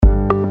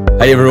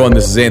Hey everyone,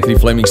 this is Anthony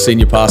Fleming,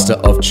 Senior Pastor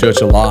of Church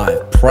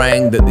Alive,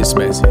 praying that this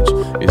message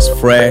is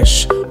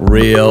fresh,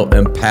 real,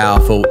 and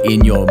powerful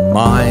in your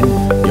mind,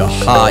 your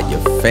heart,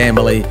 your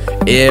family,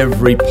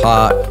 every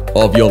part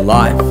of your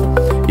life.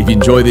 If you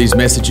enjoy these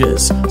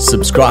messages,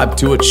 subscribe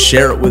to it,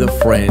 share it with a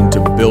friend to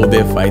build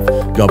their faith.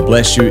 God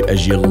bless you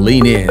as you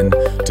lean in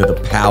to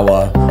the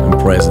power and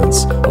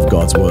presence of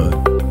God's Word.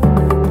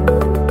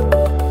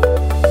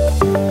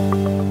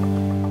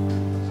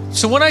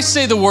 So when I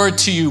say the word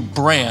to you,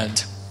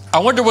 brand, I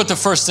wonder what the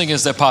first thing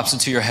is that pops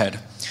into your head.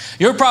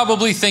 You're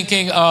probably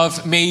thinking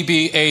of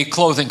maybe a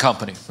clothing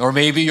company, or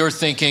maybe you're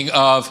thinking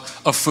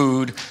of a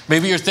food,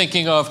 maybe you're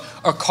thinking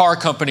of a car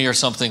company or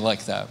something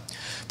like that.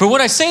 But when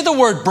I say the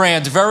word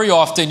brand, very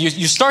often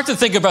you start to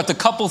think about the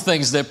couple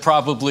things that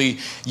probably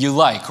you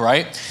like,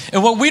 right?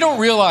 And what we don't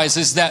realize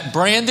is that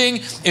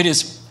branding, it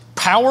is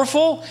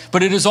powerful,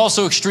 but it is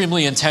also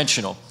extremely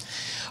intentional.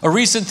 A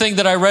recent thing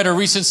that I read, a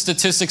recent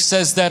statistic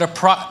says that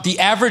the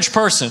average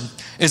person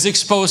is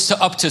exposed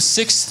to up to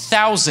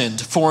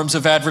 6,000 forms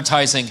of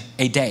advertising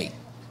a day.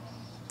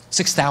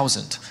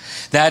 6,000.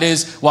 That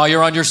is while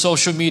you're on your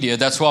social media.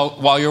 That's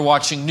while you're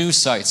watching news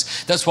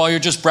sites. That's while you're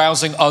just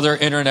browsing other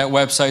internet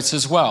websites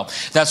as well.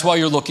 That's while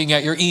you're looking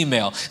at your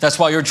email. That's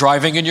while you're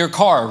driving in your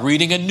car,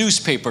 reading a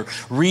newspaper,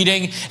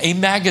 reading a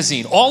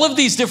magazine. All of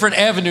these different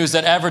avenues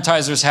that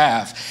advertisers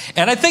have.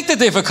 And I think that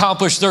they've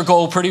accomplished their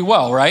goal pretty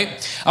well,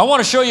 right? I want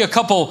to show you a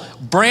couple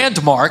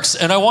brand marks,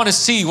 and I want to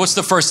see what's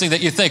the first thing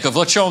that you think of.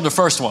 Let's show them the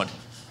first one.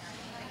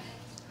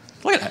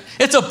 Look at that.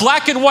 It's a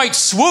black and white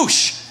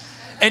swoosh.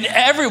 And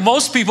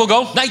most people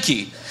go,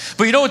 Nike.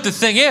 But you know what the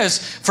thing is?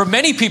 For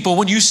many people,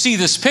 when you see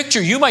this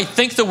picture, you might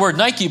think the word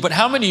Nike, but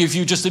how many of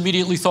you just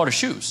immediately thought of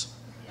shoes?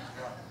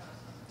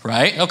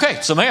 Right? Okay,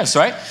 some hands,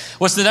 right?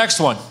 What's the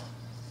next one?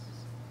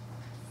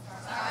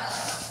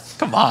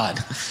 Come on.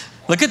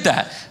 Look at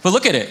that. But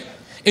look at it.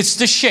 It's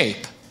the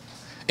shape.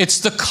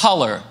 It's the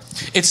color.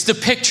 It's the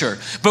picture.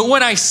 But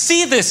when I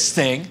see this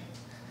thing,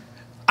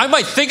 I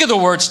might think of the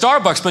word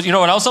Starbucks, but you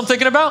know what else I'm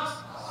thinking about?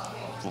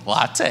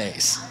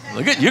 Lattes.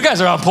 Look at you guys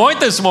are on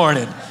point this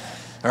morning,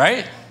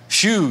 right?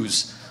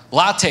 Shoes,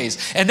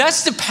 lattes. And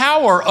that's the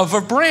power of a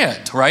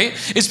brand, right?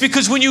 It's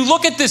because when you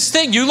look at this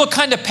thing, you look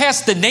kind of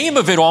past the name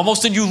of it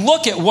almost, and you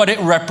look at what it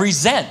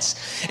represents.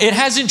 It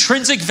has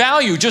intrinsic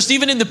value. Just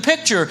even in the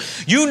picture,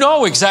 you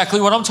know exactly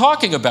what I'm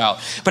talking about.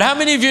 But how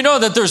many of you know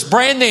that there's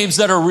brand names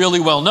that are really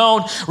well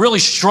known, really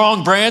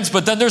strong brands,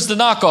 but then there's the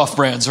knockoff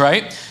brands,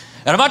 right?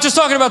 And I'm not just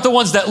talking about the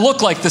ones that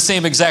look like the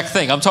same exact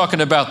thing. I'm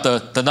talking about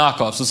the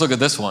knockoffs. Let's look at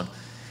this one.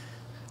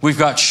 We've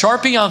got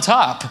Sharpie on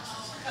top,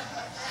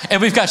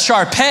 and we've got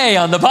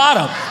Sharpay on the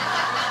bottom.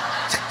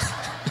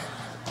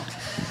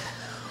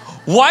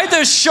 Why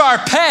does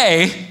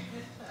Sharpay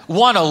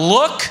want to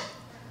look,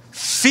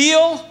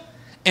 feel,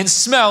 and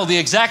smell the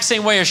exact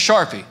same way as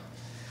Sharpie?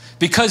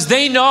 Because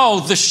they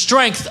know the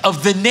strength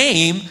of the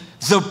name,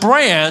 the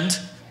brand,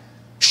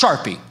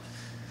 Sharpie.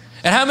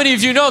 And how many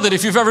of you know that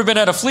if you've ever been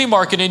at a flea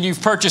market and you've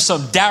purchased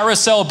some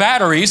Duracell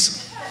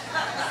batteries,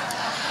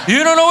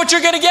 you don't know what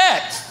you're going to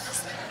get?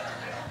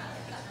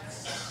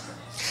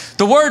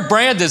 The word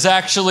brand is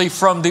actually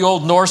from the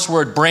Old Norse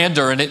word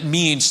brander, and it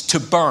means to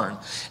burn.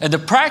 And the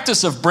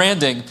practice of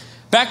branding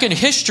back in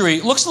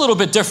history looks a little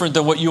bit different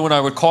than what you and I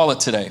would call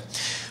it today.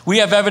 We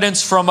have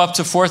evidence from up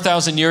to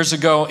 4,000 years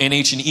ago in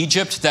ancient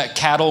Egypt that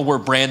cattle were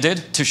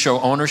branded to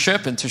show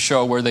ownership and to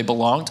show where they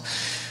belonged.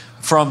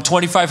 From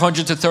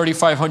 2,500 to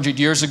 3,500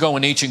 years ago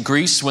in ancient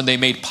Greece, when they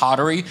made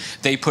pottery,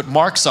 they put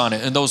marks on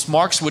it. And those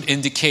marks would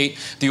indicate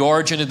the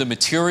origin of the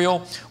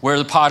material, where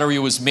the pottery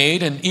was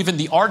made, and even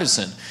the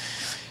artisan.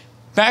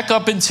 Back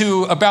up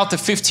into about the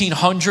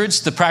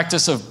 1500s, the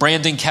practice of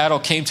branding cattle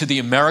came to the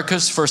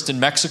Americas, first in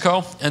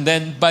Mexico. And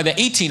then by the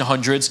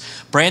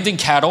 1800s, branding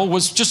cattle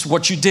was just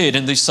what you did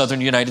in the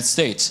southern United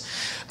States.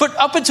 But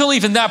up until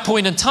even that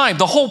point in time,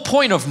 the whole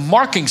point of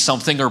marking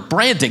something or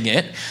branding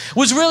it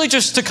was really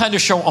just to kind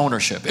of show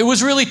ownership. It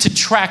was really to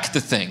track the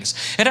things.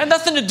 It had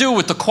nothing to do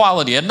with the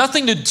quality. It had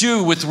nothing to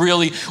do with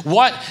really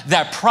what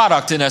that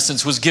product, in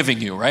essence, was giving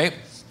you, right?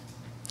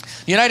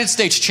 The United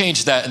States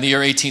changed that in the year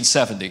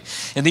 1870.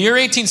 In the year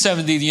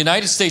 1870, the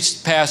United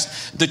States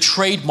passed the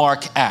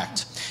Trademark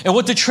Act. And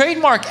what the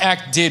Trademark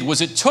Act did was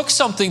it took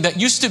something that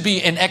used to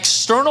be an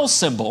external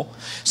symbol,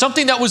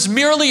 something that was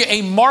merely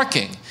a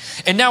marking,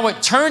 and now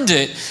it turned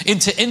it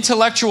into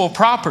intellectual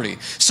property.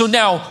 So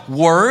now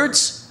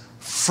words,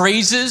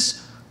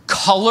 phrases,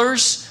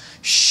 colors,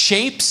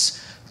 shapes,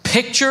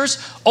 pictures,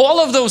 all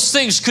of those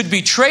things could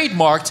be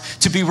trademarked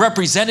to be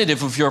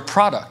representative of your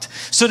product.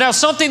 So now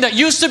something that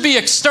used to be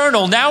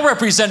external now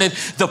represented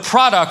the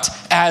product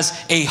as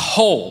a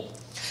whole.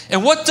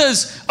 And what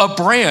does a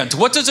brand,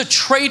 what does a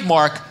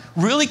trademark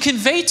really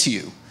convey to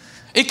you?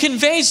 It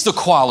conveys the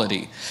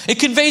quality. It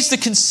conveys the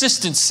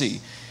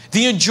consistency,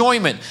 the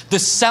enjoyment, the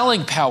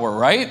selling power,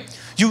 right?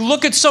 You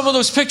look at some of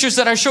those pictures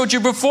that I showed you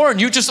before and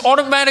you just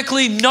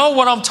automatically know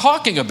what I'm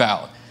talking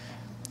about.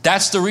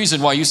 That's the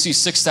reason why you see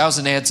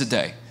 6,000 ads a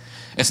day.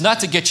 It's not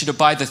to get you to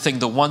buy the thing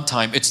the one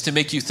time. It's to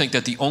make you think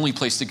that the only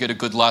place to get a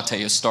good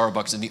latte is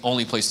Starbucks and the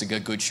only place to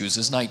get good shoes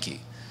is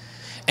Nike.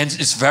 And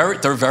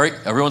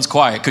everyone's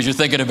quiet because you're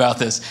thinking about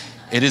this.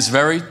 It is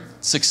very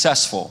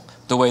successful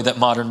the way that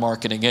modern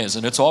marketing is,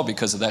 and it's all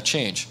because of that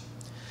change.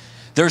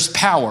 There's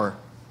power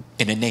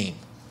in a name.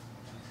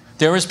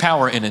 There is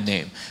power in a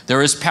name.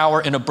 There is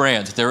power in a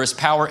brand. There is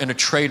power in a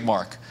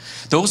trademark.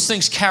 Those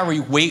things carry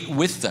weight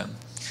with them.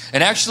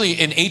 And actually,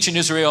 in ancient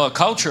Israeli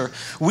culture,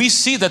 we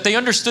see that they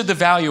understood the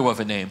value of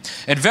a name.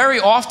 And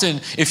very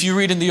often, if you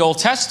read in the Old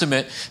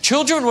Testament,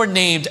 children were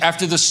named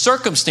after the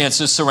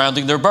circumstances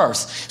surrounding their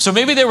birth. So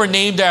maybe they were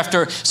named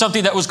after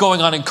something that was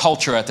going on in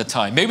culture at the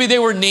time. Maybe they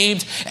were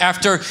named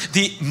after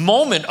the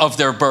moment of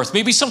their birth.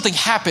 Maybe something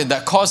happened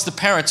that caused the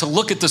parent to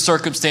look at the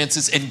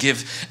circumstances and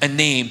give a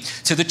name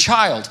to the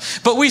child.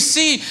 But we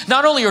see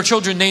not only are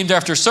children named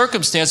after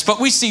circumstance, but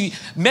we see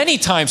many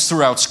times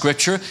throughout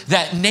Scripture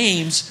that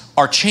names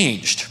are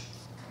changed.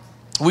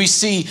 We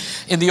see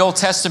in the Old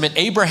Testament,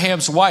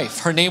 Abraham's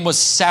wife, her name was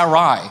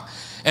Sarai.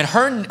 And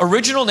her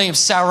original name,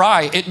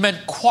 Sarai, it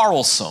meant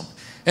quarrelsome.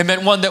 It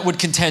meant one that would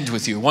contend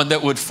with you, one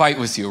that would fight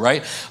with you,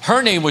 right?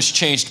 Her name was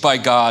changed by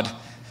God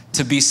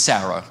to be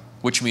Sarah,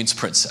 which means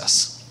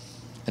princess.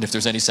 And if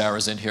there's any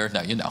Sarahs in here,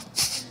 now you know.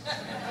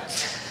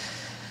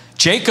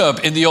 Jacob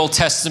in the Old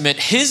Testament,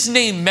 his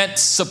name meant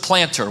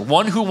supplanter,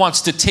 one who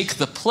wants to take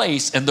the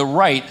place and the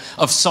right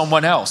of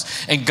someone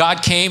else. And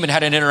God came and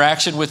had an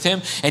interaction with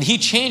him, and he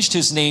changed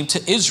his name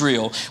to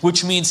Israel,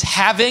 which means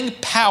having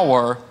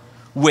power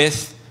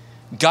with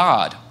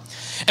God.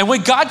 And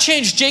when God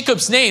changed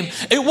Jacob's name,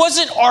 it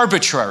wasn't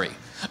arbitrary.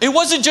 It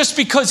wasn't just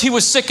because he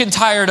was sick and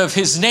tired of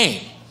his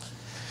name.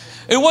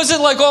 It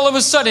wasn't like all of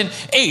a sudden,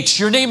 H,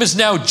 your name is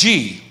now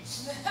G.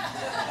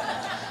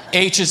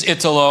 H is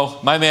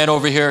Italo, my man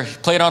over here. He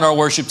played on our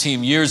worship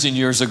team years and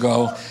years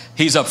ago.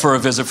 He's up for a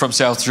visit from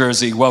South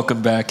Jersey.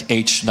 Welcome back,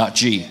 H, not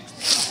G.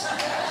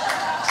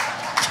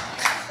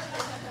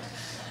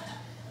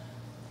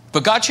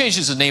 But God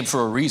changes his name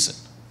for a reason.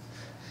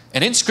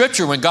 And in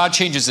Scripture, when God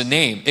changes a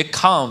name, it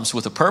comes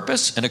with a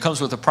purpose and it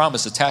comes with a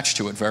promise attached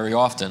to it very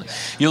often.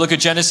 You look at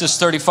Genesis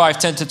 35,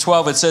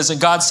 10-12, it says, "And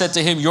God said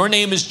to him, your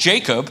name is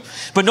Jacob,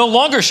 but no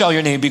longer shall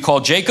your name be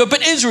called Jacob,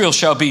 but Israel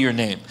shall be your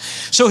name.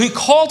 So he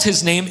called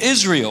his name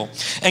Israel.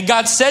 And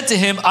God said to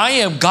him, I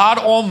am God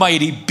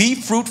Almighty, be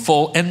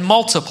fruitful and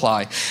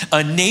multiply.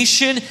 A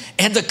nation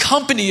and a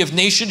company of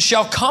nations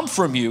shall come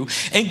from you,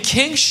 and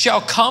kings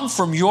shall come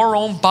from your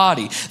own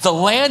body. The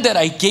land that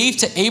I gave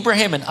to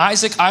Abraham and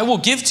Isaac, I will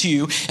give to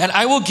you, and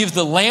I will give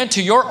the land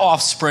to your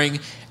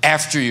offspring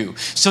after you."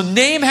 So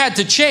name had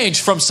to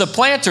change from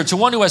supplanter to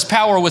one who has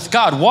power with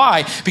God.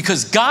 Why?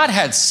 Because God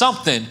had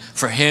something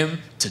for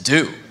him to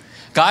do.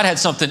 God had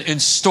something in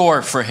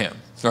store for him,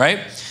 right?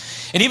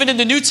 And even in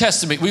the New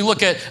Testament, we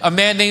look at a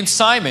man named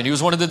Simon. He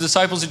was one of the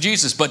disciples of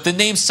Jesus, but the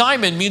name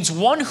Simon means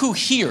one who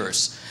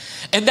hears.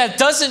 And that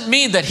doesn't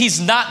mean that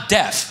he's not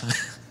deaf.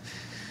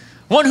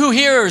 One who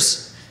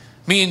hears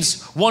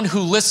means one who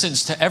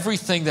listens to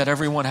everything that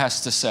everyone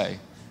has to say.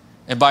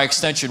 And by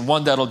extension,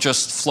 one that'll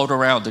just float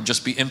around and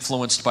just be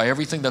influenced by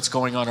everything that's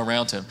going on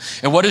around him.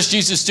 And what does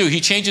Jesus do?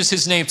 He changes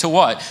his name to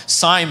what?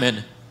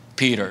 Simon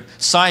Peter.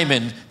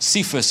 Simon,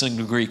 Cephas in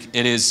the Greek,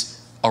 it is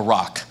a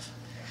rock.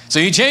 So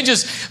he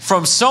changes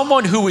from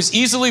someone who is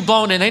easily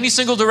blown in any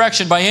single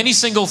direction by any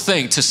single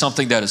thing to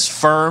something that is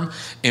firm,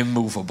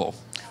 immovable.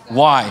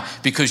 Why?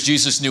 Because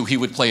Jesus knew he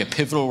would play a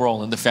pivotal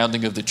role in the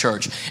founding of the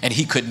church, and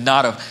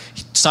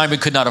Simon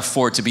could not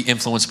afford to be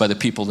influenced by the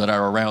people that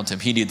are around him.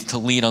 He needed to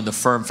lean on the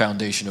firm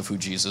foundation of who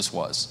Jesus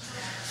was.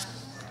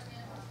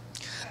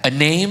 A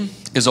name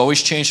is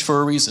always changed for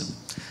a reason.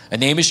 A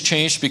name is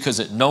changed because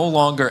it no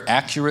longer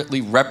accurately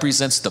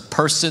represents the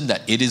person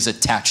that it is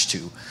attached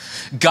to.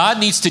 God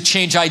needs to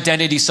change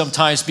identity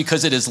sometimes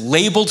because it has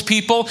labeled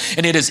people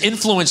and it has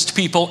influenced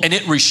people and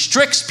it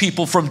restricts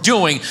people from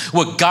doing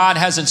what God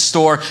has in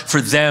store for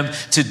them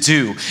to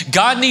do.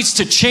 God needs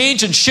to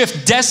change and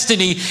shift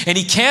destiny, and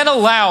he can't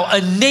allow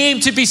a name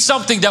to be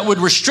something that would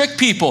restrict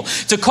people,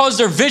 to cause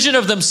their vision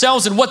of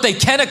themselves and what they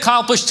can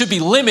accomplish to be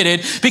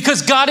limited,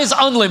 because God is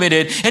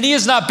unlimited and he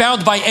is not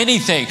bound by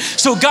anything.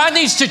 So God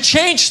needs to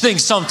change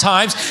things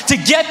sometimes to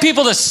get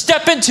people to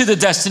step into the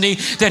destiny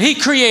that he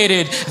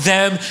created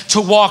them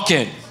to walk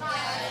in.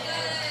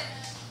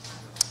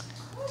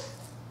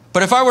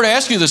 But if I were to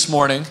ask you this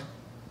morning,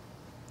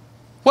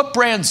 what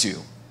brands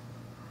you?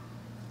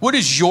 What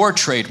is your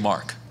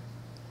trademark?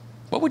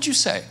 What would you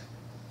say?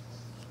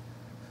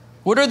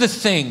 What are the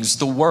things,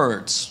 the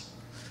words,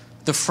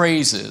 the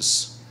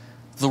phrases,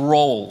 the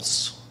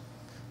roles,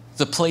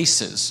 the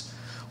places?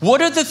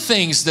 What are the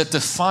things that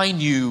define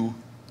you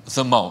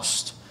the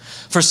most?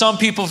 For some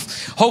people,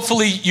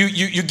 hopefully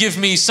you give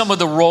me some of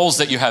the roles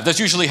that you have. That's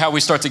usually how we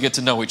start to get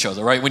to know each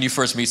other, right? When you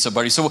first meet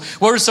somebody. So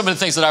what are some of the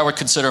things that I would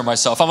consider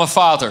myself? I'm a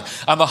father.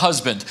 I'm a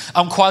husband.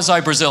 I'm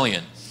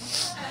quasi-Brazilian.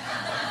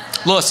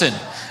 Listen,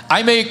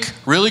 I make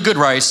really good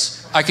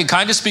rice. I can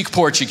kind of speak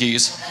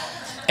Portuguese.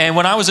 And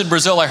when I was in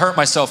Brazil, I hurt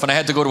myself and I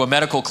had to go to a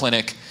medical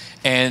clinic.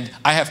 And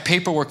I have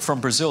paperwork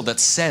from Brazil that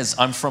says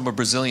I'm from a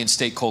Brazilian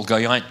state called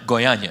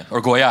Goiânia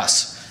or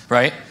Goiás,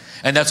 right?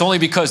 And that's only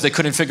because they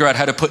couldn't figure out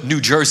how to put New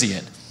Jersey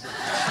in.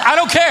 I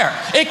don't care.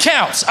 It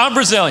counts. I'm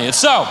Brazilian.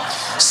 So,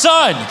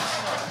 son,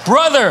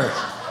 brother,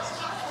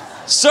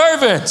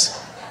 servant,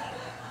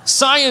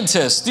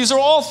 scientist. These are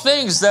all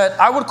things that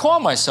I would call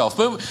myself.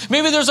 But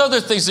maybe there's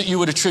other things that you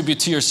would attribute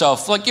to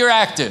yourself, like you're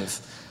active,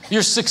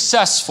 you're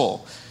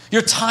successful,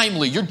 you're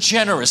timely, you're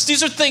generous.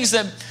 These are things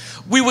that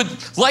we would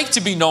like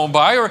to be known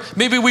by, or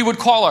maybe we would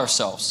call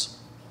ourselves.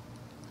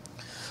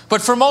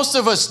 But for most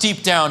of us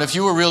deep down, if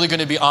you were really going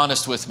to be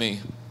honest with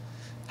me,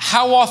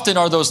 how often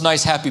are those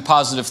nice, happy,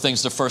 positive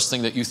things the first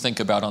thing that you think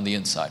about on the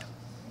inside?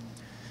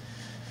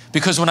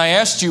 Because when I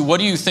asked you,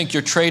 what do you think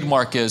your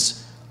trademark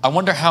is? I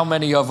wonder how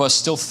many of us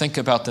still think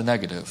about the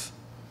negative.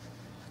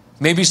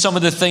 Maybe some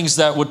of the things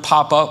that would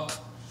pop up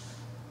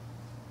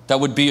that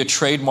would be a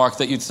trademark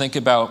that you'd think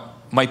about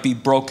might be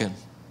broken,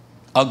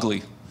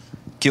 ugly,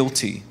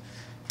 guilty,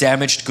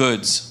 damaged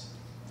goods,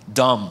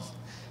 dumb,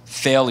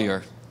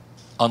 failure,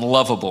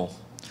 unlovable,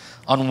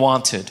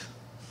 unwanted,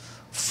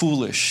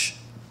 foolish,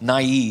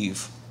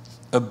 naive,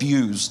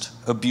 abused,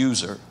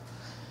 abuser,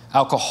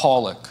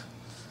 alcoholic,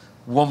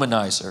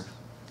 womanizer,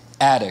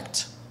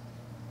 addict,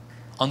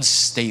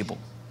 unstable.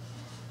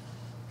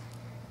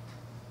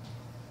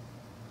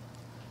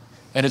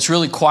 And it's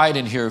really quiet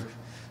in here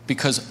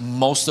because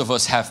most of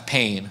us have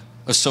pain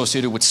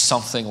associated with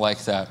something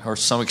like that or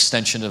some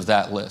extension of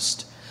that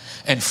list.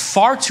 And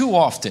far too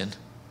often,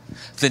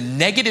 the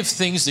negative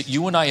things that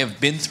you and I have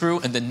been through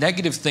and the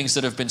negative things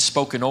that have been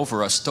spoken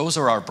over us, those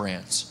are our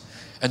brands.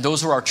 And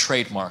those are our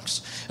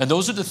trademarks. And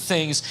those are the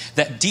things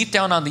that deep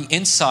down on the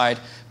inside,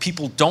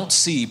 people don't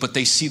see, but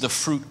they see the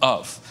fruit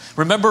of.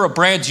 Remember, a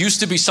brand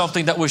used to be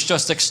something that was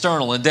just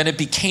external, and then it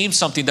became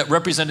something that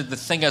represented the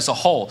thing as a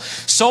whole.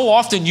 So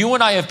often, you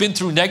and I have been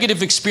through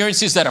negative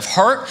experiences that have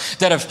hurt,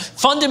 that have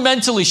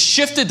fundamentally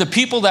shifted the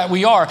people that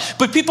we are,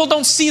 but people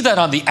don't see that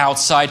on the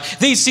outside.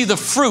 They see the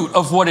fruit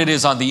of what it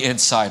is on the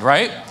inside,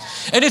 right?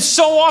 And it's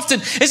so often,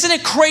 isn't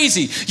it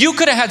crazy? You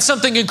could have had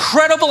something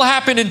incredible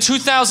happen in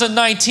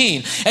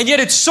 2019, and yet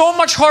it's so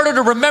much harder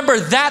to remember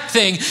that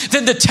thing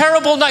than the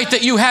terrible night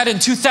that you had in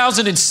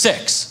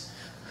 2006.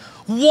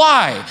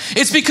 Why?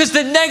 It's because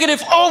the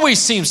negative always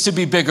seems to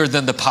be bigger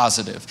than the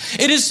positive.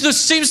 This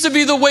seems to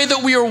be the way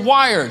that we are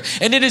wired.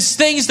 And it is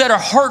things that are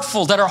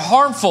hurtful, that are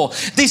harmful.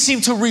 They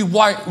seem to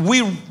rewire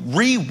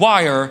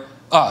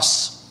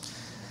us.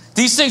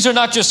 These things are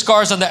not just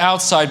scars on the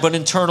outside, but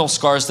internal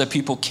scars that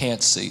people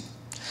can't see.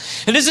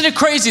 And isn't it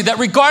crazy that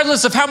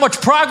regardless of how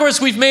much progress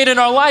we've made in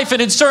our life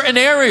and in certain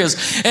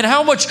areas and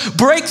how much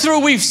breakthrough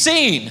we've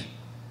seen,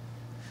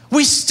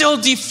 we still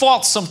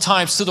default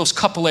sometimes to those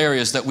couple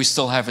areas that we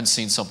still haven't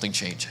seen something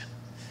change in.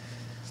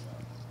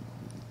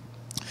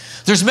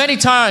 There's many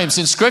times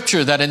in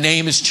Scripture that a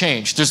name is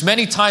changed. There's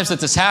many times that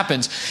this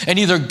happens, and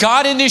either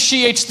God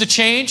initiates the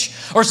change,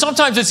 or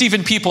sometimes it's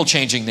even people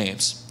changing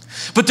names.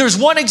 But there's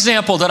one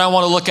example that I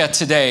want to look at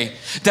today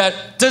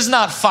that does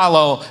not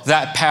follow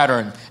that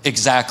pattern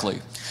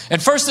exactly.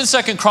 And 1st and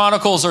 2nd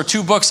Chronicles are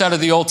two books out of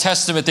the Old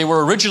Testament. They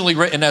were originally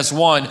written as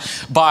one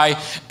by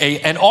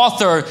an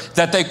author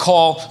that they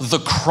call the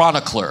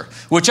Chronicler,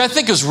 which I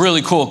think is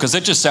really cool because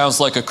it just sounds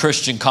like a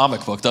Christian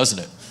comic book, doesn't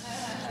it?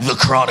 The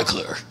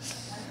Chronicler.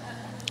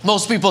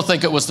 Most people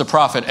think it was the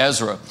prophet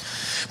Ezra.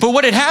 But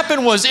what had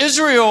happened was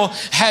Israel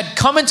had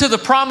come into the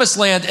promised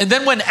land and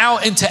then went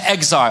out into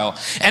exile.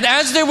 And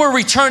as they were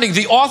returning,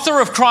 the author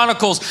of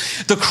Chronicles,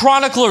 the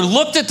chronicler,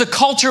 looked at the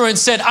culture and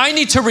said, I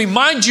need to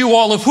remind you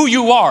all of who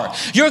you are.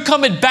 You're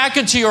coming back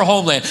into your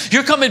homeland.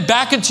 You're coming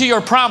back into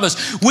your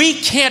promise. We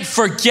can't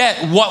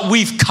forget what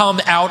we've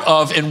come out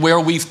of and where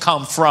we've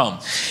come from.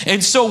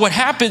 And so what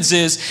happens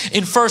is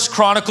in 1st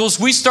Chronicles,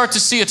 we start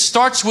to see it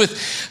starts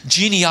with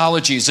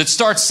genealogies. It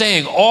starts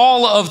saying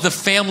all of the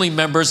family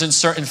members in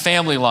certain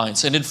family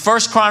lines. And in 1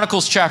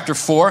 Chronicles chapter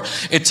 4,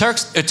 it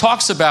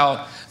talks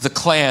about the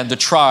clan, the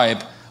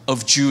tribe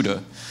of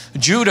Judah.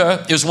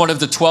 Judah is one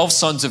of the 12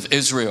 sons of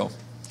Israel.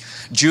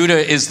 Judah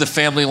is the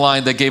family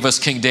line that gave us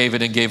King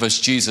David and gave us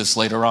Jesus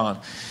later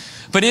on.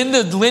 But in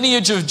the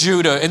lineage of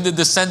Judah, in the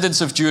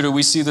descendants of Judah,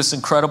 we see this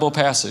incredible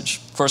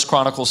passage. 1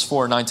 Chronicles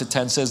 4,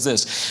 9-10 says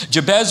this.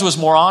 Jabez was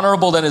more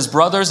honorable than his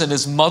brothers, and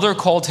his mother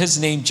called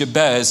his name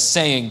Jabez,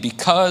 saying,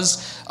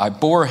 because I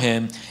bore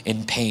him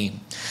in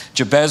pain.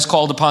 Jabez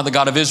called upon the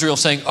God of Israel,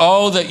 saying,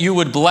 oh, that you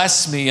would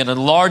bless me and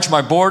enlarge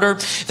my border,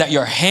 that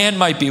your hand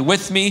might be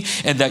with me,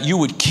 and that you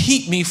would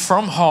keep me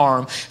from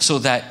harm, so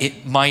that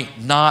it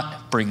might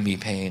not bring me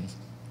pain.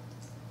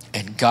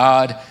 And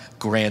God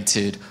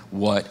granted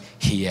what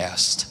he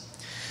asked.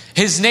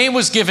 His name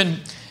was given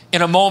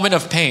in a moment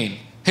of pain.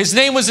 His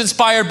name was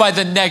inspired by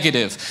the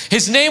negative.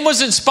 His name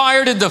was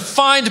inspired and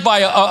defined by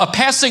a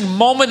passing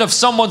moment of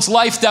someone's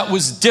life that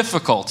was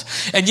difficult.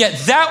 And yet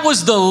that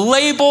was the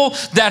label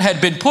that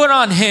had been put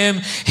on him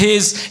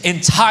his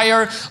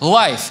entire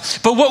life.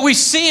 But what we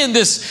see in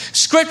this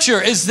scripture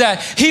is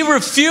that he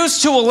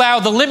refused to allow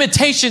the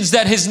limitations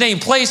that his name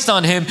placed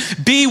on him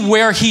be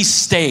where he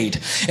stayed.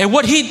 And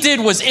what he did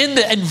was, in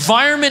the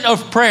environment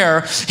of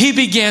prayer, he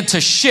began to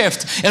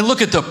shift and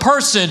look at the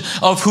person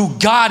of who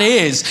God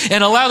is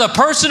and allow the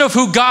person of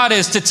who God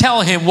is to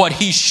tell him what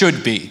he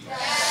should be.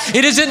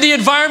 It is in the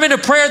environment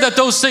of prayer that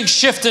those things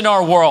shift in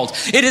our world.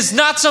 It is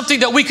not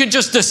something that we can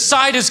just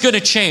decide is going to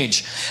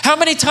change. How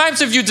many times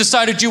have you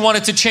decided you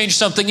wanted to change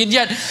something, and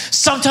yet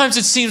sometimes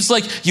it seems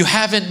like you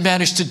haven't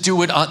managed to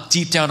do it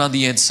deep down on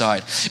the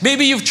inside?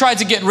 Maybe you've tried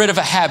to get rid of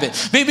a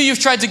habit. Maybe you've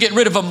tried to get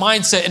rid of a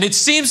mindset, and it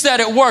seems that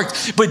it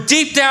worked, but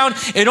deep down,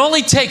 it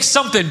only takes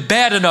something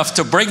bad enough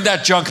to bring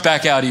that junk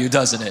back out of you,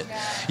 doesn't it?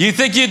 You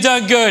think you've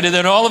done good, and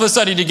then all of a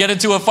sudden you get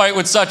into a fight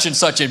with such and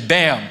such, and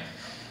bam.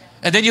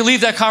 And then you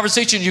leave that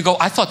conversation and you go,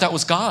 I thought that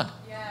was gone.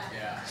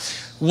 Yeah.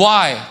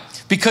 Why?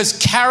 Because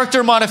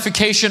character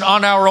modification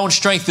on our own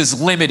strength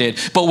is limited,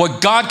 but what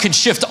God can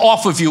shift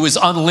off of you is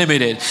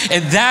unlimited.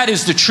 And that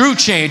is the true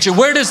change. And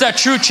where does that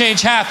true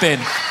change happen?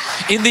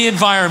 In the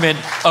environment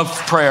of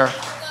prayer.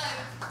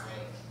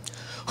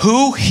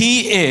 Who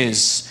he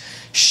is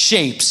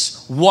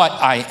shapes what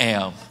I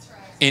am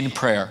in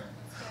prayer.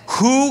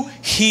 Who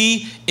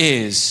he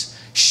is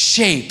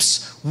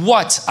shapes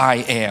what I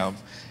am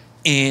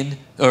in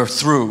or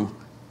through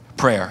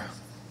prayer.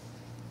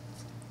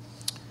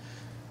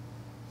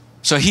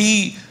 So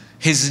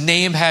his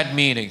name had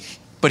meaning,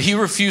 but he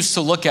refused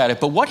to look at it.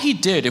 But what he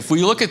did, if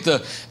we look at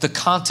the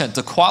content,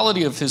 the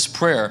quality of his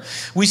prayer,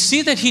 we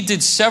see that he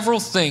did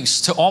several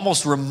things to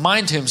almost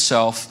remind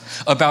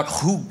himself about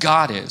who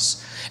God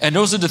is. And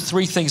those are the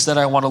three things that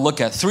I want to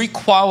look at. Three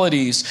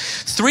qualities,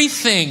 three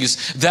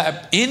things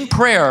that in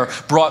prayer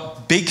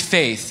brought big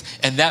faith,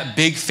 and that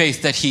big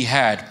faith that he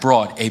had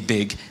brought a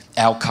big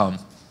outcome.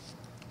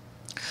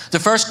 The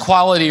first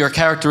quality or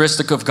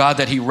characteristic of God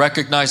that he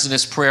recognized in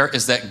his prayer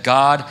is that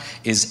God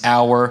is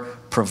our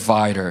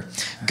provider.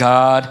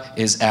 God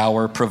is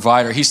our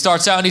provider. He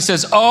starts out and he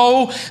says,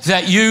 "Oh,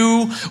 that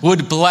you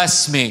would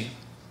bless me."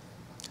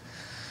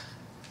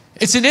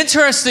 It's an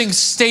interesting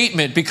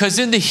statement because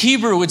in the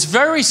Hebrew, it's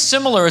very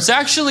similar. It's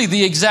actually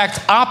the exact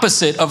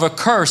opposite of a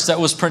curse that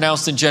was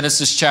pronounced in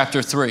Genesis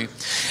chapter 3.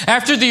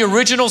 After the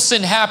original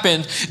sin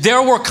happened,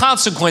 there were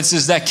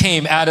consequences that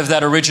came out of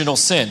that original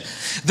sin.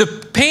 The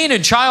pain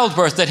in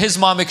childbirth that his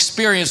mom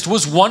experienced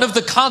was one of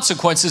the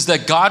consequences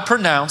that God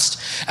pronounced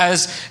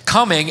as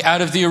coming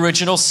out of the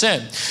original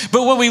sin.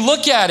 But when we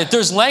look at it,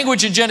 there's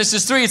language in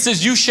Genesis 3. It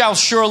says, "You shall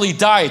surely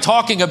die,"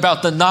 talking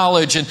about the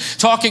knowledge and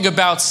talking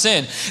about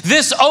sin.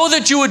 This, "Oh,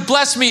 that you would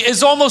bless me,"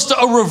 is almost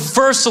a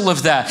reversal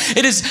of that.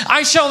 It is,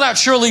 I shall not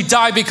surely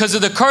die because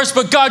of the curse,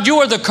 but God, you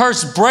are the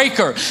curse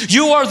breaker.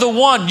 You are the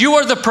one, you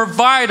are the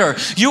provider.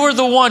 You are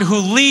the one who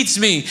leads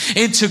me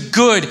into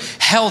good,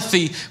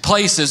 healthy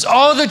places.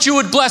 Oh, that you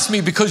would bless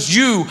me because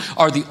you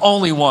are the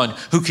only one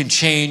who can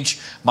change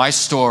my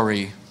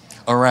story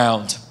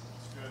around.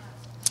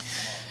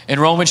 In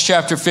Romans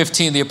chapter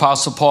 15, the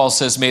Apostle Paul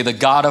says, "May the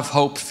God of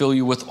hope fill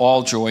you with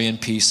all joy and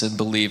peace in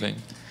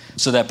believing,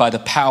 so that by the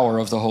power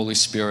of the Holy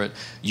Spirit,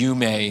 you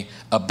may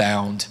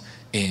abound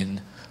in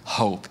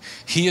hope."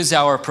 He is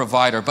our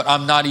provider, but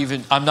I'm not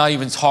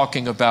even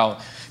talking about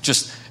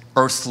just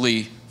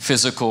earthly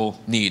physical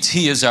needs.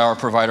 He is our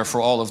provider for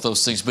all of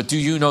those things. But do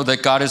you know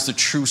that God is the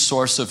true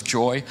source of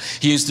joy?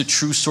 He is the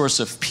true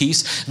source of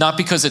peace, not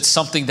because it's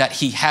something that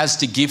he has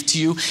to give to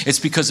you. It's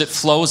because it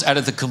flows out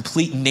of the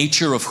complete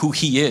nature of who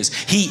he is.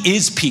 He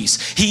is peace.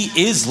 He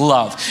is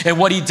love. And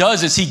what he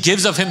does is he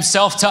gives of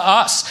himself to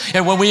us.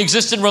 And when we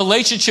exist in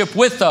relationship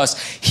with us,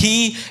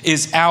 he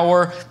is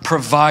our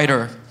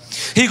provider.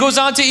 He goes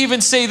on to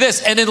even say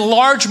this, "And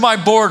enlarge my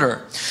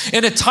border."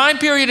 In a time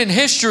period in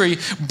history,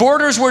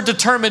 borders were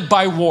determined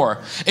by war.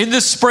 In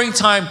the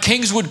springtime,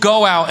 kings would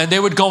go out and they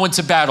would go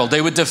into battle. They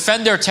would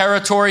defend their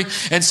territory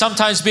and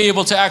sometimes be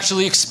able to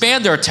actually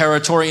expand their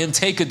territory and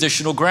take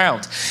additional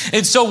ground.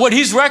 And so what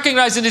he's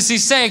recognizing is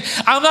he's saying,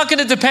 I'm not going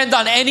to depend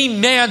on any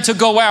man to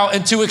go out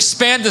and to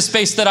expand the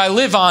space that I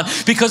live on,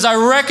 because I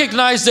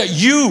recognize that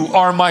you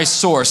are my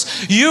source.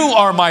 You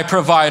are my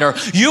provider.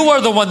 You are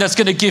the one that's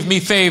going to give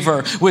me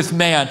favor with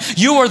man.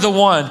 You are the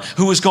one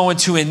who is going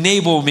to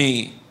enable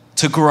me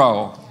to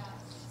grow.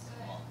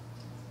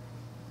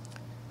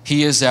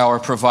 He is our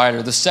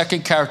provider. The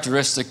second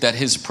characteristic that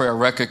his prayer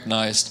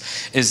recognized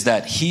is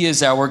that he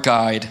is our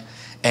guide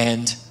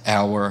and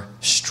our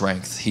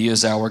strength. He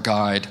is our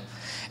guide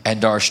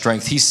and our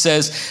strength. He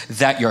says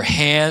that your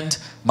hand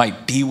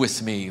might be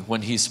with me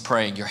when he's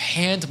praying. Your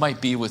hand might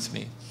be with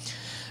me.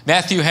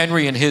 Matthew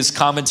Henry, in his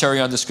commentary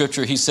on the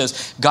scripture, he says,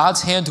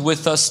 God's hand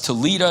with us to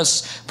lead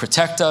us,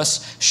 protect us,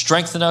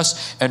 strengthen us,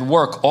 and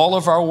work all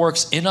of our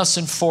works in us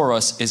and for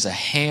us is a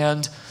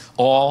hand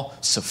all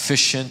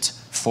sufficient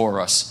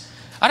for us.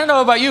 I don't know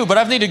about you, but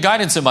I've needed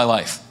guidance in my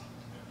life.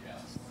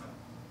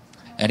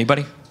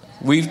 Anybody?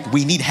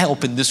 We need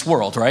help in this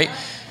world, right?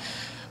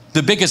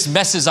 The biggest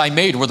messes I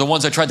made were the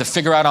ones I tried to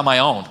figure out on my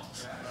own.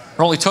 It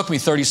only took me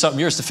 30-something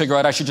years to figure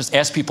out I should just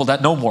ask people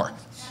that know more,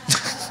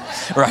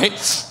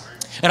 right?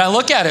 And I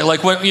look at it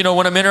like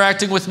when I'm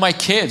interacting with my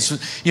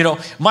kids,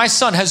 my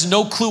son has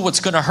no clue what's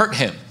going to hurt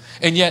him.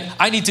 And yet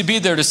I need to be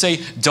there to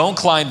say, don't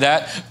climb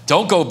that.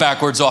 Don't go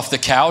backwards off the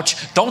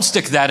couch. Don't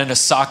stick that in a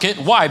socket.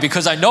 Why?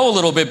 Because I know a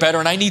little bit better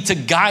and I need to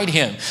guide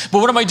him. But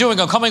what am I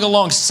doing? I'm coming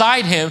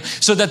alongside him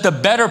so that the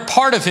better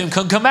part of him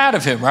can come out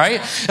of him,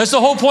 right? That's the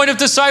whole point of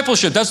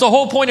discipleship. That's the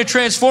whole point of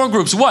Transform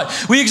groups.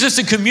 What? We exist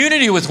in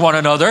community with one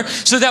another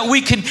so that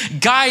we can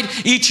guide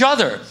each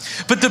other.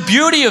 But the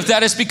beauty of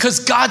that is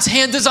because God's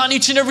hand is on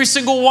each and every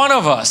single one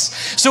of us.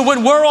 So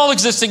when we're all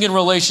existing in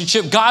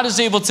relationship, God is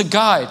able to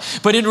guide.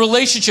 But in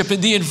relationship, in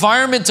the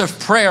environment of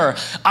prayer,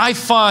 I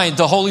find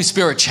the Holy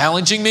Spirit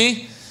challenging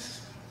me.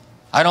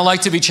 I don't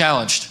like to be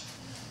challenged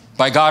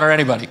by God or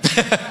anybody.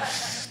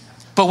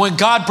 But when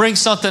God brings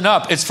something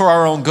up, it's for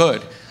our own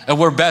good, and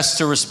we're best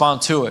to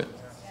respond to it.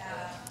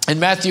 In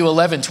Matthew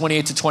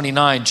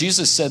 11:28-29,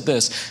 Jesus said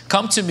this,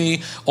 "Come to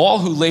me, all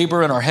who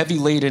labor and are heavy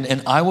laden,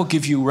 and I will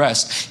give you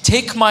rest.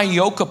 Take my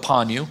yoke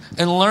upon you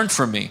and learn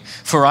from me,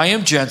 for I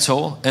am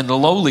gentle and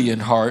lowly in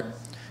heart,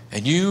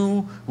 and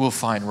you will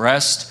find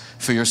rest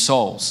for your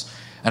souls."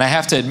 And I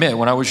have to admit,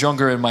 when I was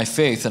younger in my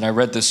faith and I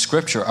read this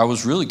scripture, I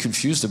was really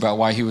confused about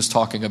why he was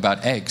talking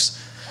about eggs.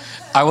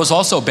 I was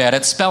also bad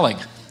at spelling.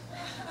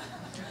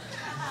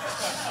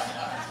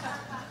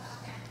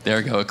 There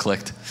we go, it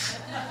clicked.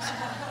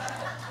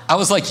 I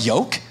was like,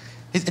 yolk?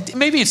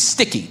 Maybe it's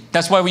sticky.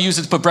 That's why we use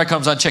it to put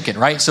breadcrumbs on chicken,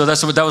 right? So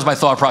that was my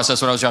thought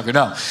process when I was younger.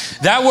 No,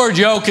 that word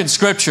yoke in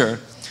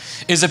scripture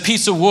is a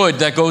piece of wood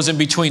that goes in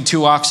between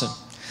two oxen.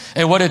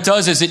 And what it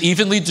does is it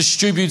evenly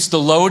distributes the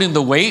load and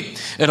the weight.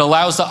 It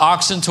allows the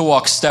oxen to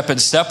walk step in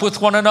step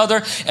with one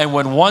another. And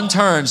when one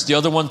turns, the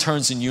other one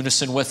turns in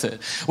unison with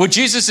it. What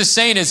Jesus is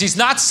saying is he's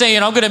not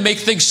saying, I'm going to make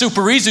things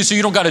super easy so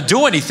you don't got to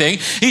do anything.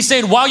 He's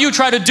saying, while you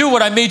try to do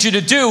what I made you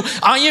to do,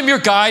 I am your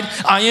guide.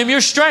 I am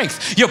your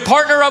strength. You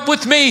partner up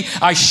with me.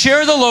 I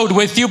share the load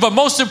with you. But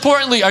most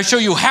importantly, I show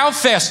you how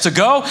fast to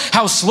go,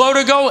 how slow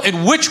to go,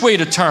 and which way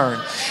to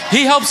turn.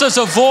 He helps us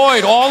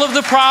avoid all of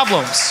the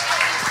problems.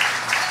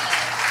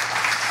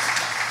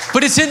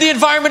 But it's in the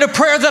environment of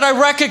prayer that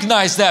I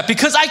recognize that,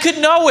 because I could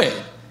know it.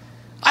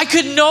 I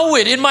could know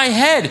it in my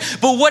head.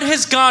 But what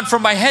has gone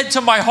from my head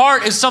to my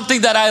heart is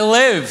something that I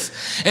live.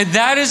 And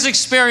that is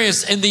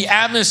experienced in the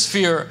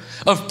atmosphere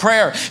of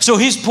prayer. So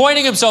he's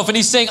pointing himself and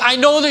he's saying, I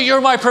know that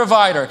you're my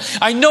provider.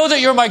 I know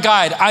that you're my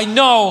guide. I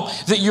know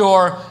that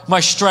you're my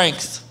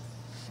strength.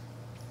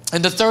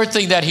 And the third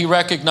thing that he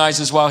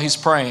recognizes while he's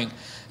praying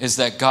is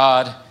that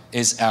God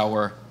is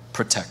our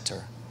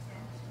protector.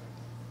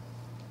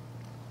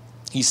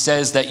 He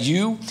says that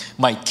you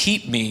might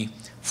keep me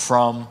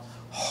from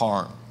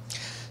harm.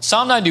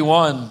 Psalm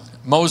 91,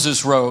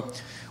 Moses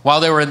wrote while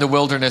they were in the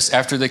wilderness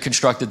after they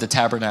constructed the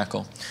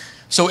tabernacle.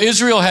 So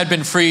Israel had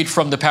been freed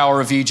from the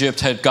power of Egypt,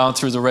 had gone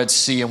through the Red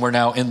Sea, and were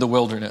now in the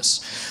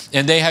wilderness.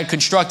 And they had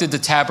constructed the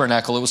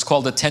tabernacle. It was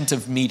called the tent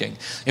of meeting.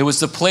 It was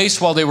the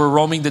place while they were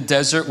roaming the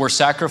desert where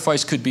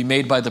sacrifice could be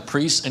made by the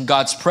priests, and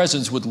God's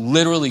presence would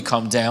literally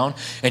come down,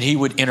 and he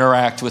would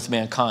interact with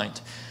mankind.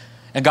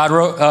 And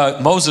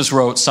Moses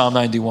wrote Psalm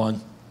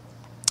 91,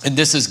 and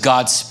this is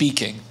God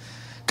speaking.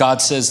 God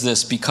says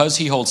this, because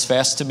he holds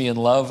fast to me in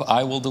love,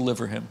 I will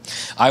deliver him.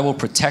 I will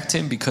protect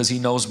him because he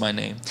knows my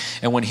name.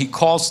 And when he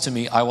calls to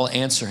me, I will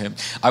answer him.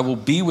 I will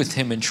be with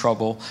him in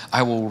trouble.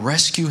 I will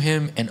rescue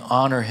him and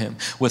honor him.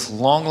 With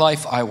long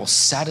life, I will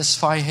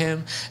satisfy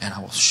him and I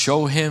will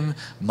show him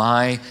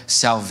my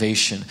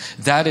salvation.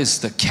 That is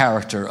the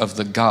character of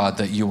the God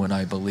that you and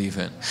I believe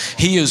in.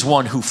 He is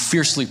one who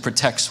fiercely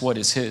protects what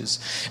is his.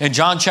 In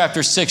John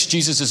chapter 6,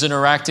 Jesus is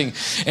interacting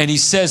and he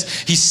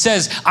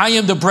says, I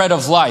am the bread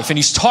of life. And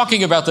he's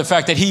talking about the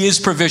fact that he is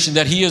provision,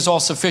 that he is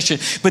all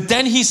sufficient. But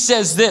then he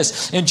says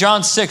this in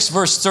John 6,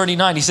 verse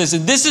 39. He says,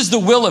 and this is the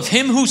will of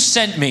him who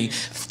sent me,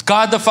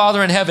 God the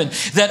Father in heaven,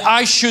 that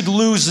I should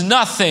lose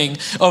nothing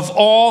of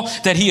all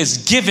that he has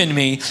given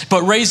me,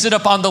 but raise it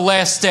up on the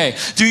last day.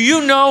 Do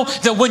you know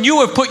that when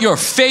you have put your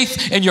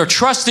faith and your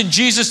trust in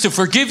Jesus to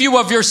forgive you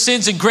of your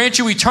sins and grant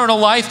you eternal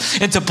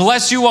life and to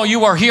bless you while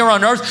you are here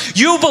on earth,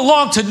 you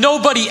belong to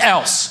nobody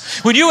else.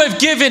 When you have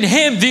given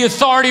him the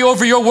authority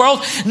over your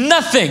world,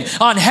 nothing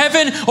on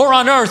heaven or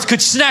on earth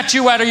could snatch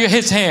you out of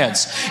his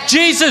hands.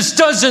 Jesus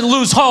doesn't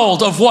lose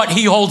hold of what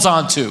he holds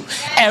on to,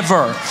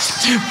 ever.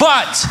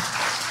 But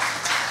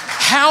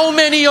how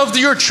many of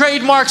your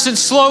trademarks and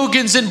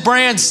slogans and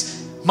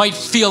brands might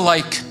feel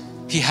like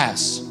he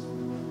has?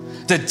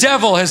 The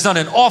devil has done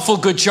an awful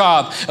good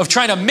job of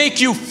trying to make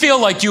you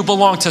feel like you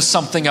belong to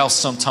something else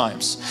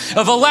sometimes,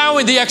 of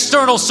allowing the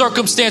external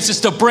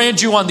circumstances to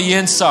brand you on the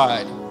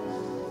inside.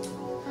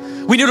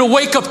 We need a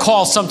wake-up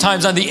call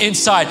sometimes on the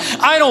inside.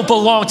 I don't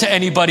belong to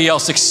anybody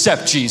else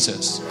except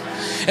Jesus.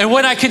 And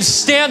when I can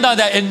stand on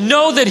that and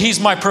know that he's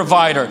my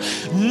provider,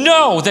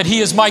 know that he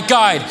is my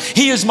guide,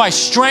 he is my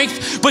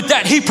strength, but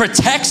that he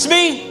protects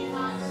me,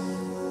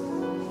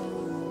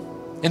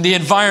 In the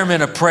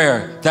environment of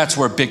prayer, that's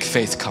where big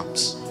faith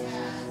comes.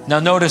 Now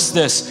notice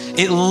this.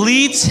 It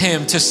leads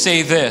him to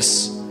say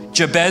this.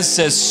 Jabez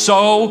says,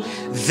 so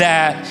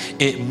that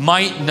it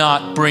might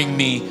not bring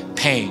me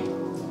pain.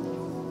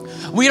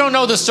 We don't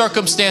know the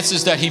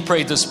circumstances that he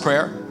prayed this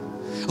prayer.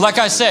 Like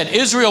I said,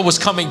 Israel was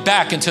coming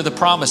back into the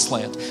promised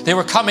land. They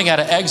were coming out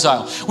of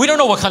exile. We don't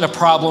know what kind of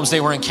problems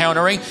they were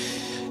encountering.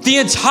 The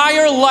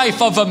entire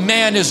life of a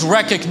man is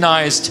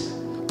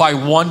recognized by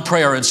one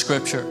prayer in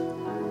Scripture.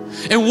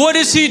 And what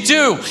does he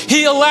do?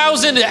 He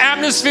allows in the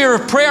atmosphere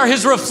of prayer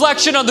his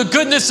reflection on the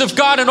goodness of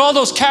God and all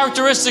those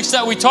characteristics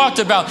that we talked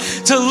about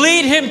to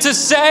lead him to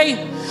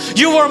say,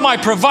 you are my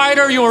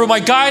provider, you are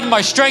my guide,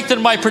 my strength,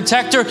 and my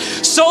protector,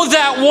 so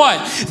that what?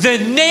 The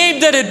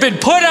name that had been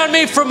put on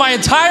me for my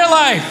entire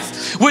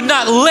life would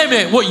not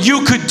limit what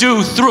you could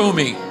do through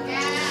me.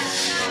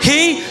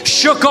 He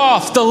shook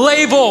off the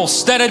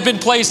labels that had been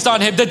placed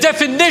on him, the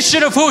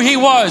definition of who he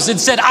was, and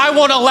said, I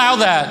won't allow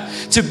that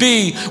to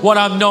be what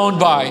I'm known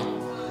by.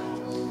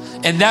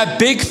 And that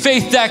big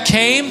faith that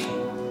came,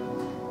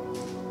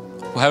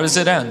 well, how does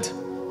it end?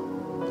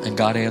 And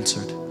God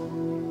answered.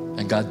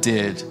 And God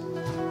did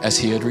as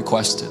he had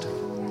requested.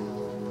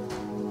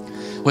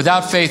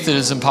 Without faith, it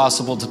is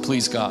impossible to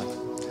please God.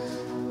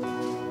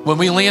 When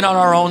we lean on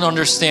our own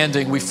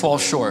understanding, we fall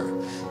short.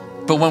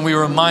 But when we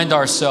remind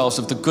ourselves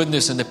of the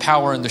goodness and the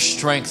power and the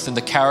strength and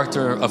the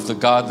character of the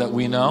God that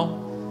we know,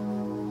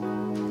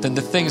 then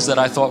the things that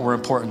I thought were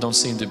important don't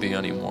seem to be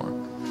anymore.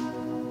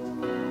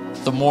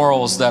 The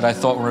morals that I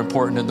thought were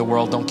important in the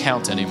world don't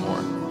count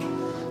anymore.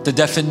 The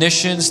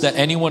definitions that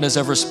anyone has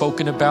ever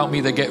spoken about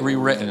me, they get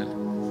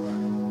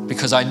rewritten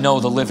because I know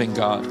the living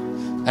God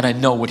and I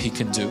know what he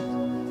can do.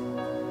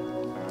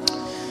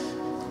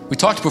 We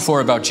talked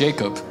before about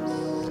Jacob,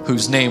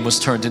 whose name was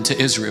turned into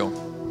Israel.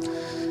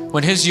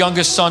 When his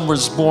youngest son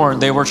was born,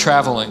 they were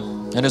traveling,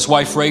 and his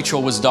wife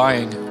Rachel was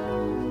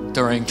dying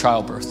during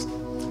childbirth.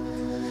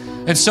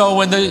 And so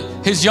when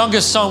his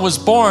youngest son was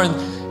born,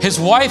 his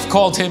wife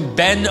called him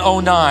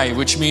Ben-Oni,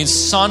 which means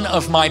son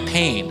of my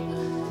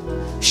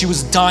pain. She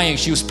was dying,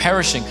 she was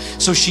perishing,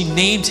 so she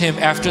named him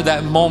after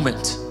that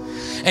moment.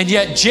 And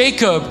yet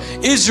Jacob,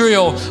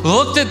 Israel,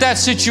 looked at that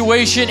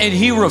situation and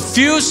he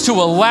refused to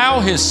allow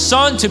his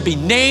son to be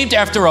named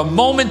after a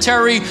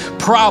momentary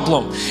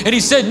problem. And he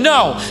said,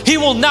 no, he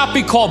will not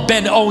be called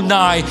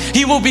Ben-Oni.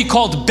 He will be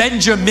called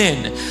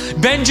Benjamin.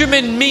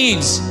 Benjamin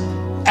means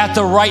at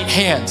the right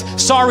hand.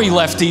 Sorry,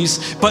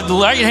 lefties, but the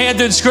right hand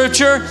in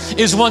Scripture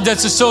is one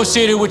that's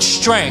associated with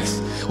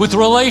strength, with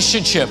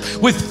relationship,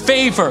 with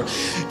favor.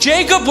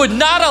 Jacob would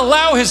not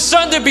allow his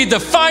son to be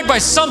defined by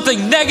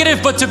something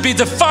negative, but to be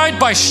defined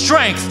by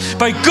strength,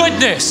 by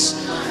goodness.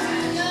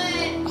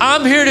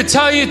 I'm here to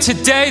tell you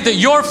today that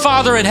your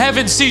Father in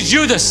heaven sees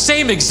you the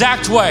same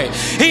exact way.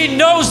 He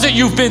knows that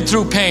you've been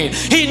through pain.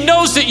 He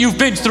knows that you've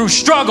been through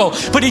struggle,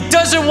 but he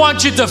doesn't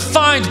want you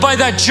defined by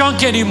that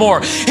junk anymore.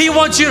 He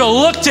wants you to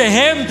look to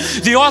him,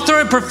 the author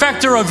and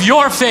perfecter of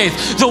your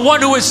faith, the one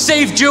who has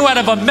saved you out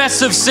of a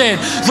mess of sin,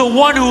 the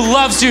one who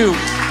loves you.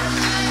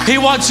 He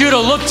wants you to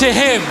look to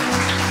him,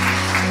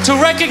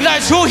 to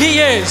recognize who he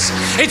is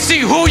and see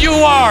who you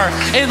are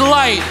in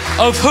light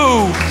of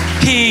who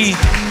he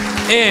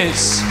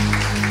is.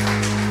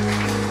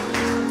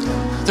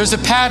 There's a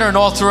pattern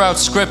all throughout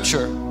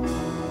Scripture.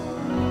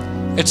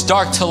 It's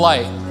dark to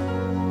light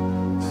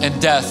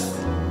and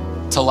death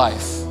to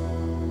life.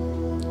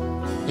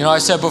 You know, I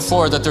said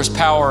before that there's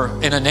power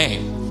in a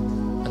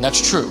name, and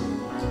that's true.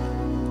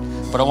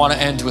 But I want to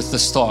end with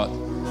this thought.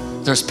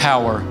 There's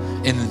power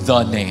in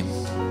the name.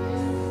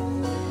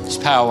 There's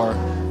power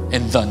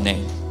in the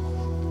name.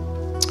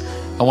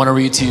 I want to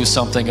read to you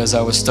something as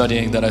I was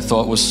studying that I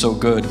thought was so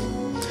good.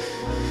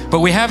 But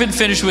we haven't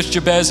finished with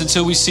Jabez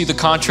until we see the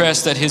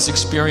contrast that his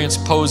experience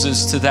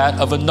poses to that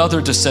of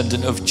another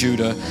descendant of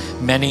Judah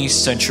many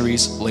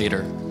centuries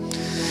later.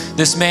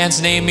 This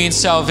man's name means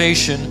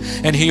salvation,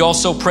 and he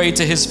also prayed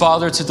to his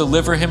father to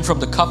deliver him from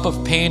the cup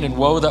of pain and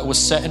woe that was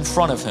set in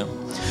front of him.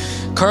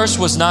 Curse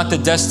was not the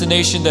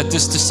destination that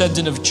this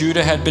descendant of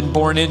Judah had been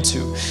born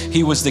into.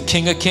 He was the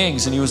King of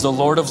Kings and he was the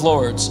Lord of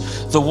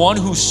Lords, the one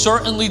who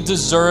certainly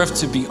deserved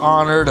to be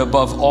honored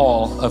above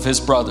all of his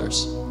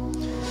brothers.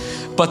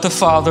 But the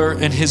Father,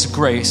 in his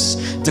grace,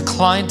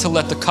 declined to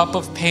let the cup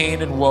of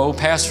pain and woe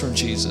pass from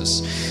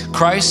Jesus.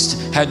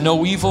 Christ had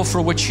no evil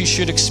for which he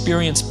should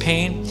experience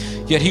pain,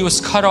 yet he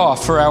was cut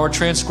off for our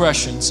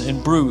transgressions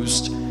and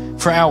bruised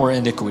for our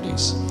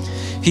iniquities.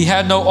 He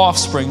had no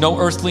offspring, no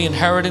earthly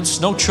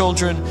inheritance, no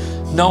children,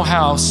 no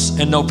house,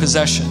 and no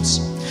possessions.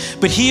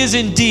 But he is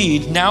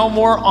indeed now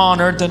more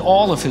honored than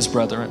all of his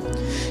brethren.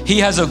 He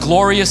has a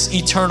glorious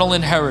eternal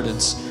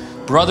inheritance,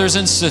 brothers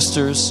and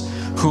sisters,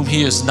 whom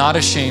he is not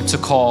ashamed to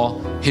call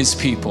his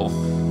people.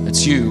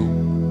 That's you,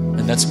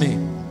 and that's me.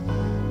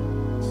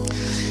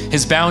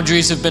 His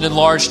boundaries have been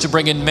enlarged to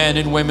bring in men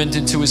and women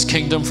into his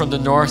kingdom from the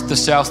north, the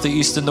south, the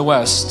east, and the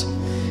west.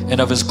 And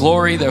of his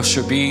glory there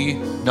shall be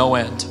no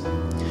end.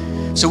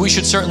 So we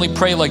should certainly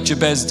pray like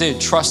Jabez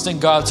did, trusting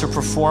God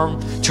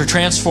to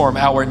transform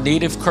our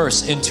native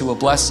curse into a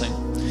blessing.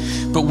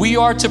 But we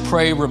are to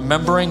pray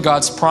remembering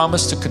God's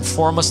promise to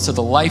conform us to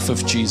the life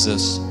of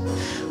Jesus,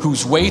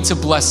 whose way to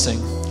blessing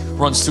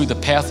runs through the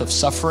path of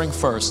suffering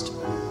first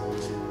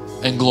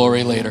and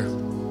glory later.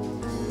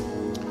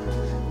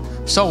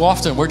 So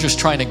often we're just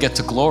trying to get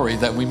to glory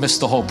that we miss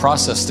the whole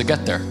process to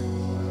get there.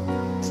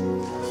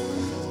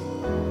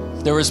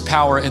 There is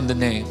power in the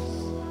name.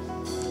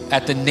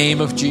 At the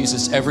name of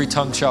Jesus, every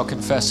tongue shall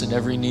confess and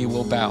every knee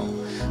will bow.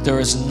 There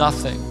is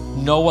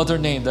nothing, no other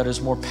name that is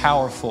more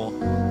powerful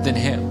than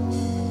him.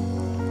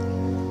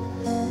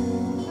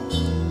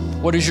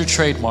 What is your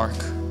trademark?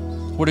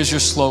 What is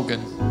your slogan?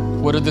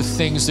 What are the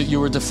things that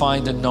you are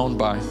defined and known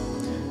by?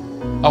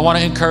 I want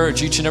to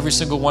encourage each and every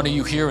single one of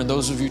you here and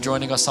those of you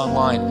joining us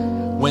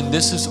online, when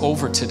this is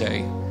over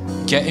today,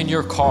 get in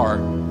your car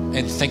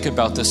and think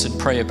about this and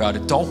pray about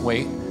it. Don't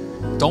wait.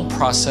 Don't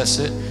process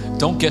it.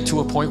 Don't get to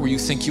a point where you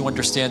think you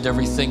understand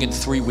everything in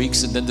 3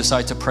 weeks and then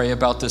decide to pray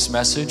about this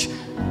message.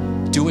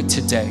 Do it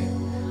today.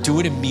 Do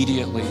it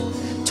immediately.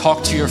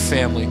 Talk to your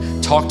family.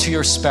 Talk to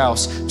your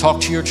spouse.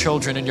 Talk to your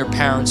children and your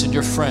parents and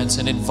your friends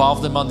and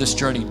involve them on this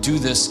journey. Do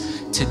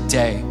this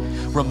today.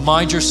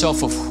 Remind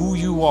yourself of who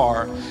you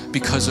are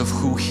because of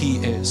who he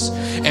is.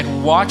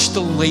 And watch the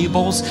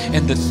labels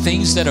and the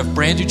things that have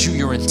branded you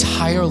your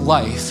entire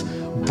life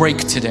break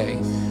today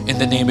in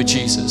the name of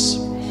Jesus.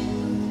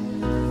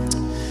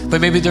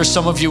 But maybe there's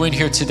some of you in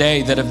here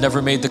today that have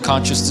never made the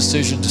conscious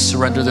decision to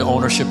surrender the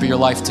ownership of your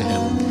life to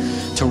him.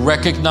 To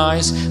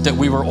recognize that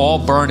we were all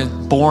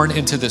born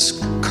into this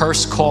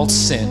curse called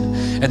sin,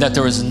 and that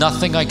there is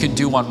nothing I can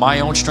do on my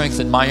own strength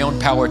and my own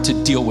power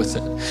to deal with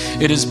it.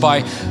 It is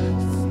by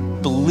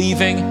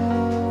believing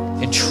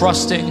and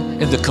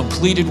trusting in the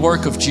completed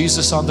work of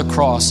Jesus on the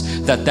cross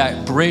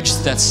that bridge,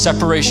 that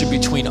separation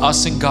between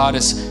us and God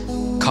is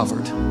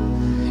covered.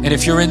 And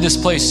if you're in this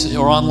place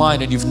or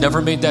online and you've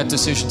never made that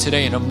decision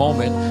today, in a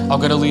moment, I'm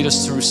going to lead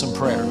us through some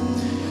prayer.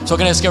 So I'm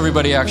going to ask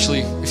everybody, actually,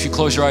 if you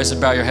close your eyes and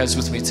bow your heads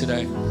with me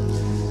today.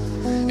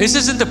 This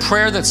isn't the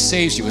prayer that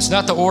saves you. It's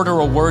not the order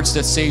or words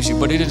that saves you,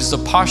 but it is the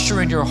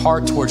posture in your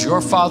heart towards your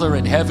Father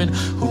in heaven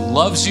who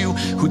loves you,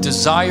 who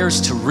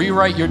desires to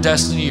rewrite your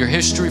destiny, your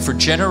history for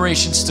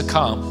generations to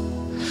come,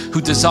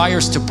 who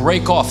desires to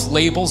break off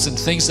labels and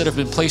things that have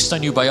been placed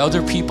on you by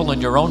other people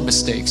and your own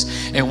mistakes,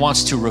 and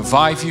wants to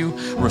revive you,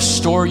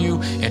 restore you,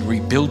 and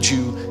rebuild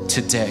you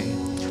today.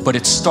 But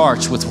it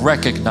starts with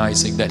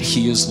recognizing that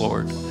he is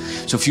Lord.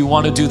 So if you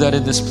want to do that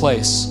in this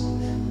place,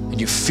 and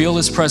you feel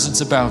his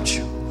presence about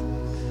you,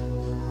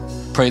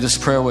 pray this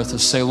prayer with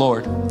us. Say,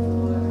 Lord,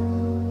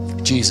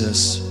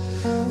 Jesus,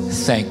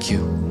 thank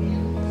you.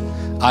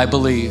 I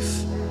believe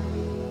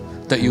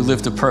that you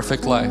lived a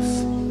perfect life,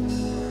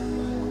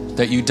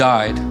 that you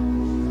died,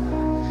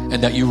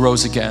 and that you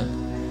rose again.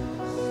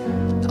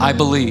 I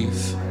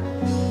believe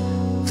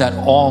that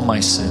all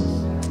my sin,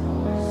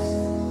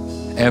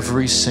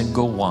 every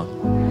single one,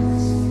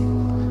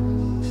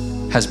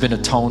 has been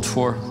atoned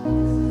for,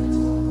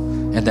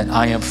 and that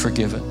I am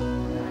forgiven.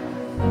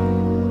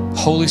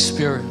 Holy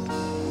Spirit,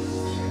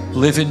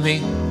 live in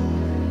me,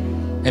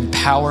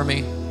 empower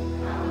me,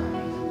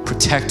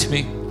 protect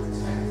me,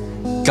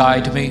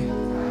 guide me,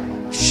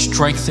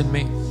 strengthen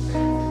me,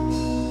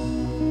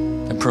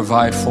 and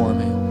provide for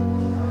me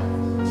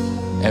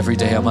every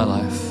day of my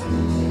life.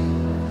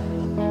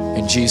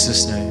 In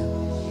Jesus' name,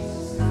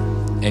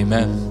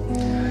 amen.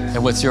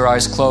 And with your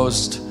eyes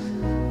closed,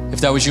 if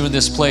that was you in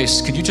this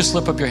place, could you just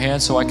slip up your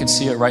hand so I can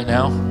see it right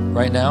now?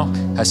 Right now.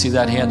 I see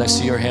that hand. I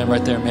see your hand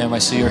right there, ma'am. I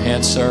see your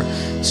hand, sir.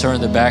 Sir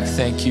in the back,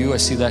 thank you. I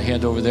see that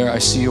hand over there. I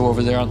see you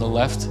over there on the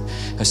left.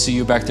 I see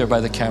you back there by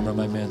the camera,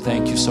 my man.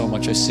 Thank you so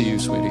much. I see you,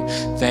 sweetie.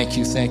 Thank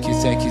you, thank you,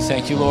 thank you,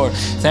 thank you, Lord.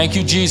 Thank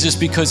you, Jesus,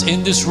 because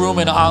in this room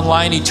and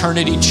online,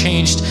 eternity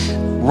changed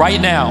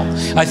right now.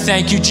 I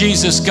thank you,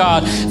 Jesus,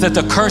 God, that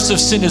the curse of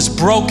sin is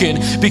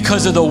broken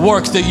because of the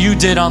work that you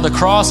did on the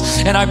cross.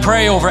 And I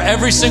pray over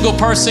every single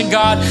person,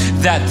 God,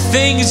 that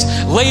things,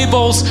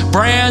 labels,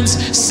 brands,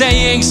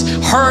 sayings,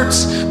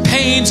 hurts,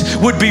 pains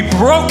would be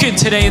broken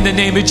today in the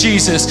name of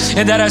Jesus.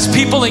 And that as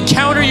people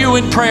encounter you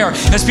in prayer,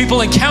 as people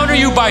encounter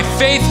you by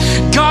faith,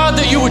 God,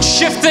 that you would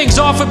shift things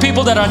off of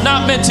people that are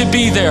not meant to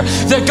be there.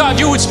 That, God,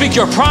 you would speak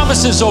your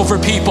promises over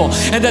people,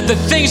 and that the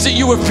things that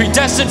you have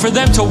predestined for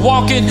them to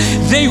walk in,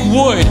 they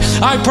would.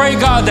 I pray,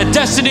 God, that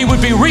destiny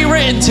would be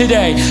rewritten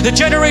today. The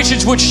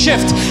generations would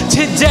shift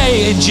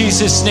today in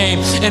Jesus' name.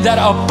 And that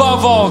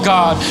above all,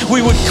 God,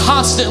 we would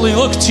constantly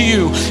look to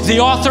you, the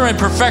author and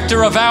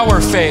perfecter of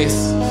our faith,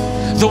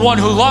 the one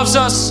who loves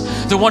us,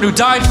 the one who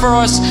died for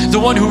us, the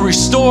one who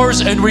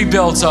restores and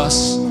rebuilds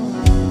us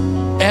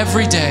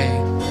every day,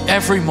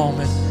 every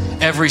moment,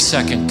 every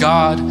second.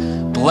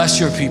 God, bless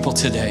your people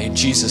today in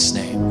Jesus'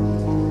 name.